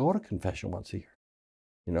only go to confession once a year.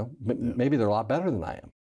 You know, maybe they're a lot better than I am.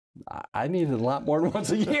 I need it a lot more than once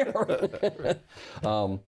a year.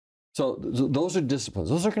 So those are disciplines.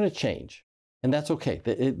 Those are going to change. And that's okay.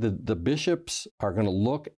 The bishops are going to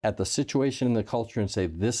look at the situation in the culture and say,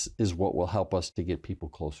 this is what will help us to get people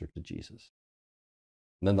closer to Jesus.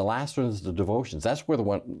 And then the last one is the devotions. That's where the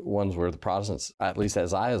ones where the Protestants, at least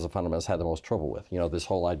as a fundamentalist, had the most trouble with. You know, this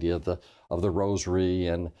whole idea of the rosary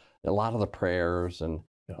and a lot of the prayers and,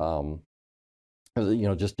 you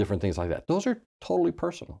know, just different things like that. Those are totally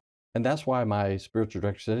personal. And that's why my spiritual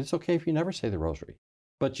director said, it's okay if you never say the rosary,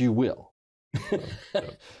 but you will.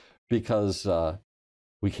 Because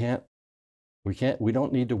we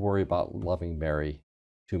don't need to worry about loving Mary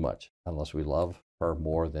too much unless we love her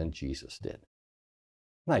more than Jesus did.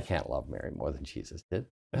 And I can't love Mary more than Jesus did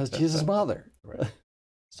because Jesus' mother. Right.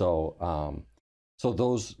 So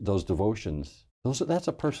those devotions, that's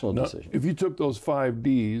a personal decision. If you took those 5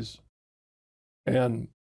 Ds and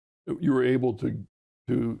you were able to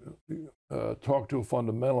talk to a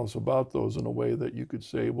fundamentalist about those in a way that you could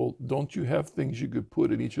say, well, don't you have things you could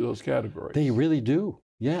put in each of those categories? They really do.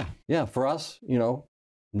 Yeah. Yeah. For us, you know,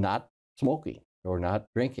 not smoking or not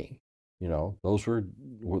drinking, you know, those were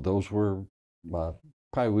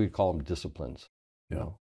probably we'd call them disciplines. Yeah. You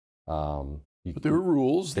know? But there were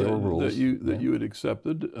rules that you had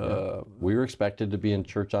accepted. We were expected to be in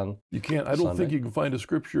church on You can't. I don't think you can find a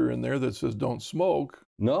scripture in there that says don't smoke.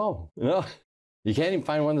 No. You can't even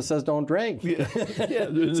find one that says don't drink. Yeah.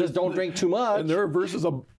 It says don't drink too much. And there are verses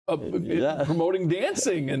Yeah. promoting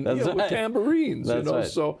dancing and That's with right. tambourines. That's right.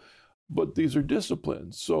 So, but these are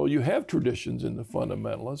disciplines. So you have traditions in the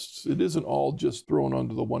fundamentalists. It isn't all just thrown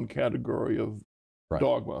under the one category of Right.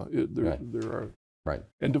 dogma. There are Right.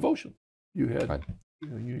 and devotion. You had Right.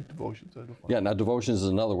 unique devotions. Yeah, now devotions is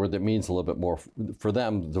another word that means a little bit more. For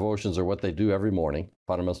them, devotions are what they do every morning.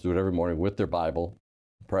 Fundamentalists do it every morning with their Bible,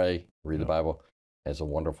 pray, read the Bible. It's a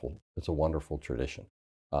wonderful tradition.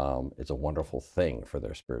 It's a wonderful thing for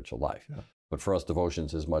their spiritual life. Yeah. But for us,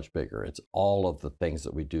 devotions is much bigger. It's all of the things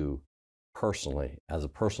that we do personally as a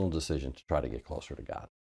personal decision to try to get closer to God.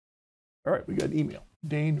 All right, we got an email.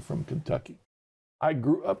 Dane from Kentucky. I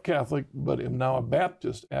grew up Catholic, but am now a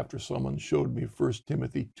Baptist after someone showed me 1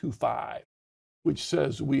 Timothy 2:5, which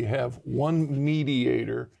says we have one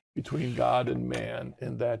mediator between God and man,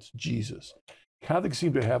 and that's Jesus. Catholics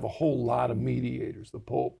seem to have a whole lot of mediators, the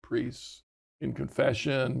Pope, priests, in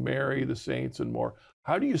confession, Mary, the saints, and more.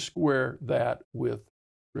 How do you square that with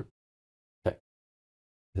Scripture? Okay.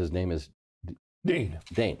 His name is Dane.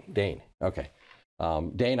 Dane. Okay.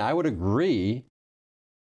 Dane, I would agree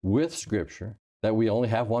with Scripture that we only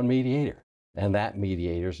have one mediator, and that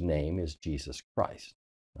mediator's name is Jesus Christ.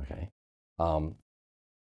 Okay.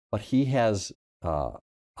 But he has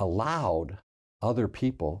allowed other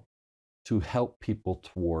people to help people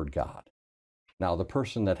toward God. Now, the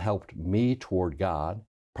person that helped me toward God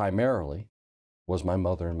primarily was my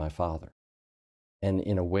mother and my father. And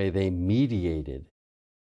in a way, they mediated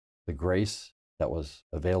the grace that was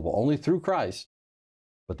available only through Christ,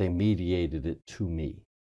 but they mediated it to me.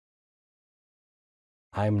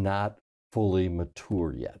 I'm not fully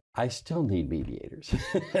mature yet. I still need mediators.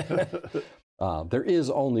 There is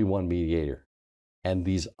only one mediator, and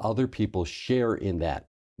these other people share in that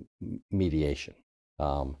mediation.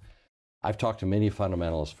 I've talked to many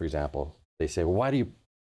fundamentalists, for example. They say, well, why do you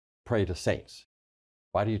pray to saints?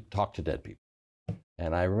 Why do you talk to dead people?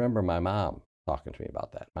 And I remember my mom talking to me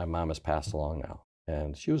about that. My mom has passed along now,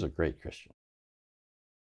 and she was a great Christian.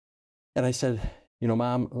 And I said, you know,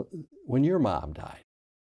 Mom, when your mom died,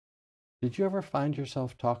 did you ever find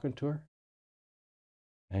yourself talking to her?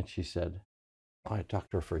 And she said, oh, I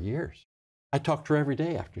talked to her for years. I talked to her every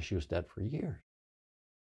day after she was dead for years.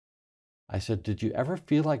 I said, did you ever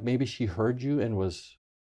feel like maybe she heard you and was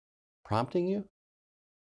prompting you?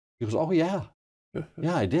 He goes, oh, yeah.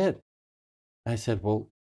 Yeah, I did. I said, well,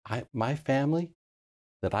 my family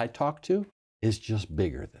that I talk to is just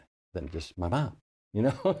bigger than just my mom, you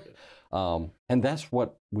know? And that's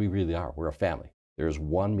what we really are. We're a family. There's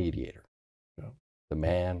one mediator, the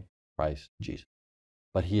man, Christ, Jesus.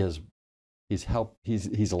 But he's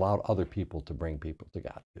allowed other people to bring people to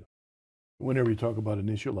God too. Whenever you talk about an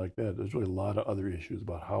issue like that, there's really a lot of other issues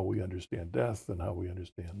about how we understand death and how we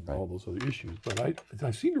understand all those other issues. But I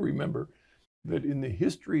seem to remember that in the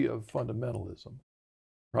history of fundamentalism,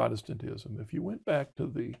 Protestantism, if you went back to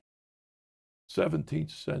the 17th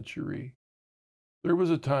century, there was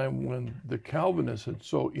a time when the Calvinists had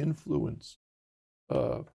so influenced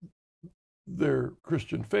their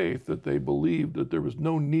Christian faith that they believed that there was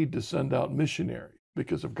no need to send out missionaries,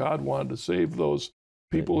 because if God wanted to save those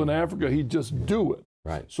people in Africa, he'd just do it.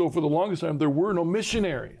 Right. So for the longest time, there were no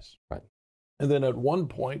missionaries. Right. And then at one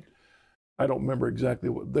point, I don't remember exactly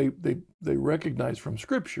what they recognized from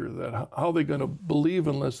Scripture that how are they going to believe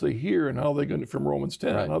unless they hear, and how are they going to, from Romans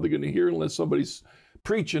 10, how are they going to hear unless somebody's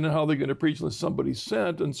preaching, and how are they going to preach unless somebody's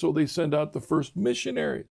sent? And so they send out the first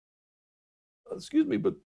missionaries. Excuse me,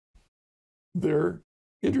 but they're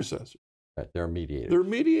intercessors. Right. They're mediators. They're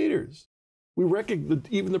mediators. We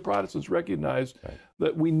even the Protestants recognize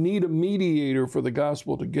that we need a mediator for the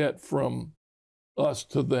gospel to get from us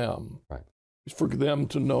to them. Right. For them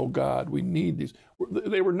to know God. We need these.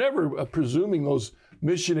 They were never presuming those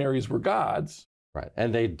missionaries were gods. Right.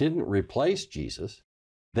 And they didn't replace Jesus.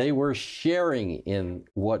 They were sharing in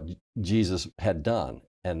what Jesus had done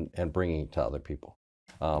and bringing it to other people.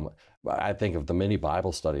 I think of the many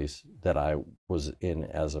Bible studies that I was in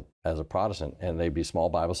as a Protestant, and they'd be small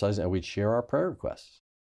Bible studies, and we'd share our prayer requests.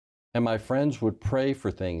 And my friends would pray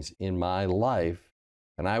for things in my life,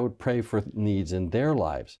 and I would pray for needs in their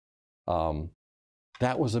lives.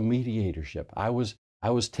 That was a mediatorship. I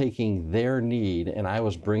was taking their need and I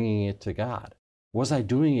was bringing it to God. Was I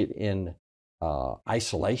doing it in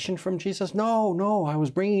isolation from Jesus? No, I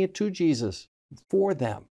was bringing it to Jesus for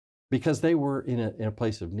them because they were in a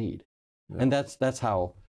place of need. Yeah. And that's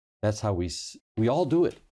how we all do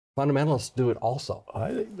it. Fundamentalists do it also.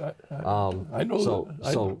 I know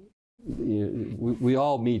so we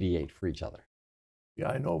all mediate for each other. Yeah,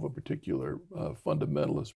 I know of a particular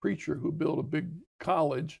fundamentalist preacher who built a big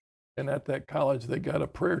college, and at that college they got a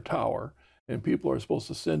prayer tower, and people are supposed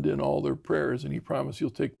to send in all their prayers, and he promised he'll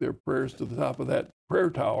take their prayers to the top of that prayer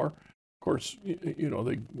tower. Of course, you know,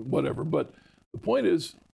 they whatever. But the point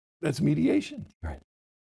is, that's mediation. Right.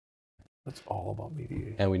 That's all about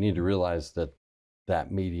mediation. And we need to realize that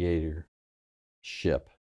that mediatorship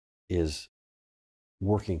is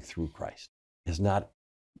working through Christ. It's not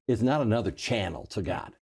another channel to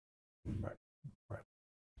God. Right. Right.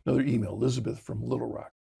 Another email, Elizabeth from Little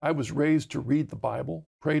Rock. I was raised to read the Bible,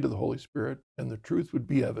 pray to the Holy Spirit, and the truth would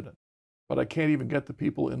be evident. But I can't even get the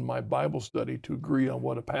people in my Bible study to agree on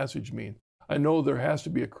what a passage means. I know there has to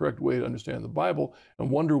be a correct way to understand the Bible, and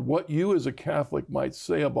wonder what you as a Catholic might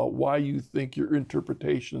say about why you think your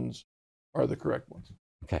interpretations are the correct ones.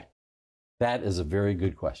 Okay. That is a very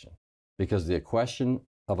good question, because the question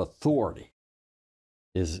of authority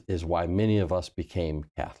is why many of us became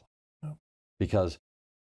Catholic. Oh. Because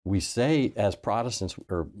we say, as Protestants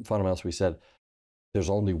or fundamentalists, we said, there's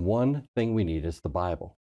only one thing we need, it's the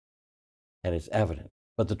Bible. And it's evident.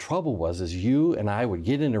 But the trouble was, is you and I would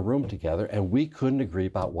get in a room together and we couldn't agree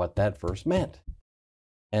about what that verse meant.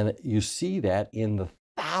 And you see that in the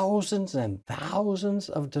thousands and thousands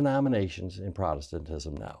of denominations in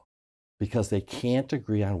Protestantism now, because they can't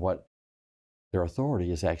agree on what their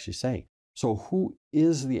authority is actually saying. So who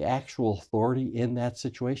is the actual authority in that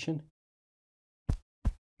situation?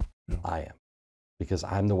 Yeah. I am, because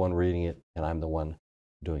I'm the one reading it and I'm the one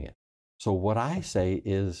doing it. So what I say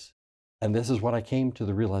is, and this is what I came to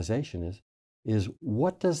the realization is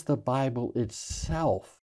what does the Bible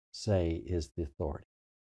itself say is the authority?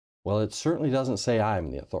 Well, it certainly doesn't say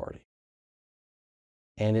I'm the authority.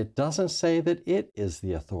 And it doesn't say that it is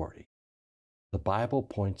the authority. The Bible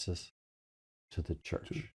points us to the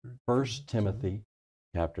church. 1 Timothy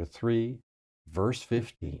chapter 3, verse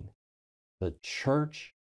 15. The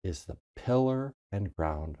church is the pillar and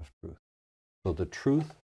ground of truth. So the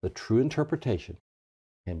truth, the true interpretation,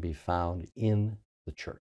 can be found in the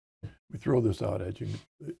church. We throw this out at you,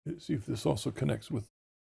 see if this also connects with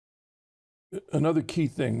another key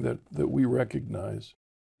thing that we recognize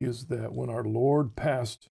is that when our Lord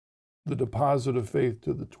passed the deposit of faith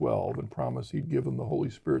to the 12 and promised he'd give them the Holy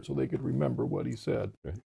Spirit so they could remember what he said,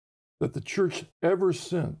 right, that the church ever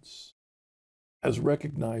since has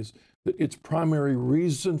recognized that its primary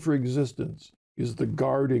reason for existence is the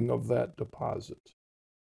guarding of that deposit.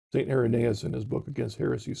 St. Irenaeus, in his book Against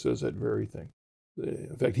Heresy, says that very thing.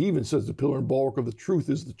 In fact, he even says the pillar and bulwark of the truth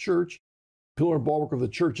is the church. Pillar and bulwark of the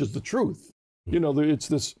church is the truth. You know, it's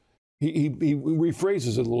this, he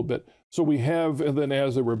rephrases it a little bit. So we have, and then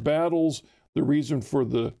as there were battles, the reason for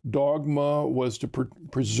the dogma was to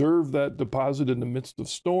preserve that deposit in the midst of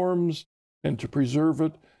storms, and to preserve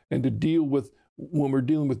it, and to deal with, when we're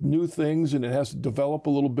dealing with new things, and it has to develop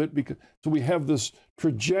a little bit, because so we have this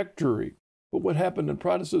trajectory. But what happened in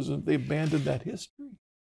Protestantism, they abandoned that history.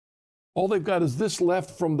 All they've got is this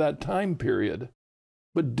left from that time period,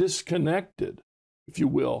 but disconnected, if you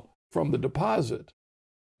will, from the deposit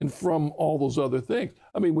and from all those other things.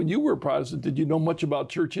 I mean, when you were a Protestant, did you know much about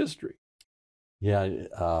church history? Yeah,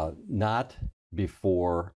 not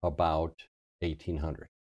before about 1800.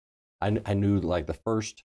 I knew like the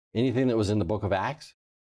first, anything that was in the book of Acts,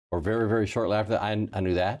 or very, very shortly after that, I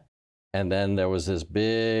knew that. And then there was this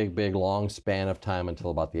big, big, long span of time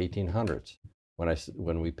until about the 1800s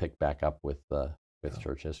when we picked back up with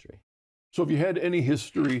church history. So if you had any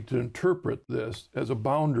history to interpret this as a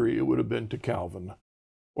boundary, it would have been to Calvin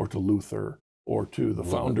or to Luther or to the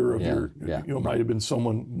founder of might have been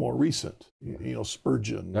someone more recent,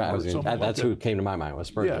 Spurgeon. That's who came to my mind, was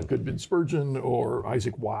Spurgeon. Yeah, it could have been Spurgeon or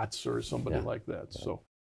Isaac Watts or somebody like that. Yeah. So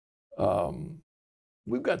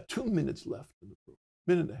we've got 2 minutes left in the program,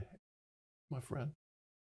 minute and a half, my friend.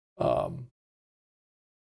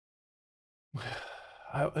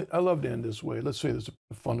 I love to end this way. Let's say there's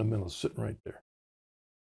a fundamentalist sitting right there.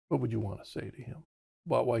 What would you want to say to him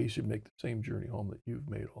about why he should make the same journey home that you've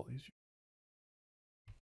made all these years?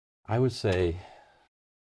 I would say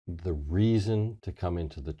the reason to come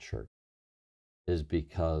into the church is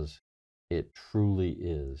because it truly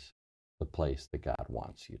is the place that God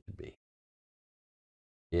wants you to be.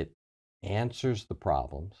 It answers the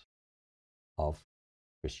problems of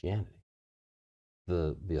Christianity,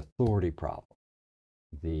 the authority problem,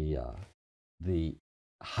 the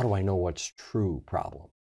how do I know what's true problem,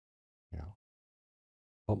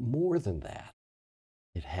 But more than that,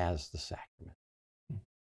 it has the sacrament.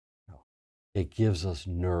 It gives us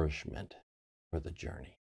nourishment for the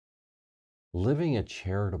journey. Living a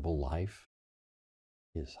charitable life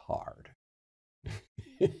is hard.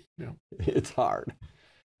 It's hard.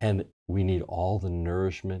 And we need all the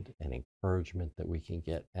nourishment and encouragement that we can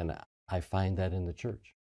get. And I find that in the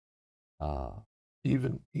church.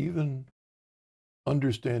 Even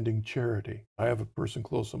understanding charity. I have a person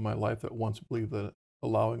close in my life that once believed that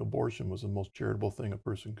allowing abortion was the most charitable thing a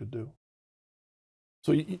person could do.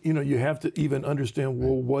 So, you have to even understand,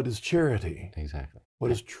 well, what is charity? Exactly.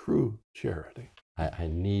 What is true charity? I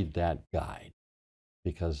need that guide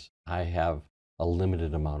because I have a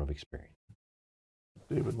limited amount of experience.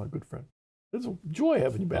 David, my good friend, it's a joy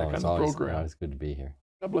having you back on the program. It's good to be here.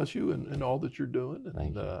 God bless you and all that you're doing. And,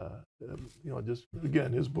 Thank you. Just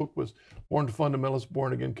again, his book was Born to Fundamentalist,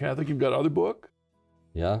 Born Again Catholic. You've got other book?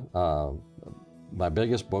 Yeah. My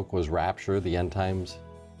biggest book was Rapture, the End Times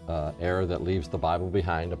Era that Leaves the Bible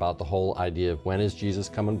Behind, about the whole idea of when is Jesus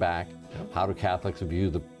coming back? Yep. How do Catholics view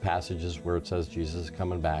the passages where it says Jesus is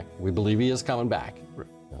coming back? We believe he is coming back. Right.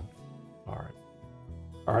 Yeah. All right.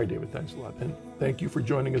 All right, David, thanks a lot. And thank you for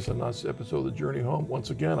joining us on this episode of The Journey Home.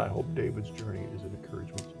 Once again, I hope David's journey is an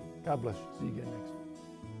encouragement to you. God bless you. See you again next time.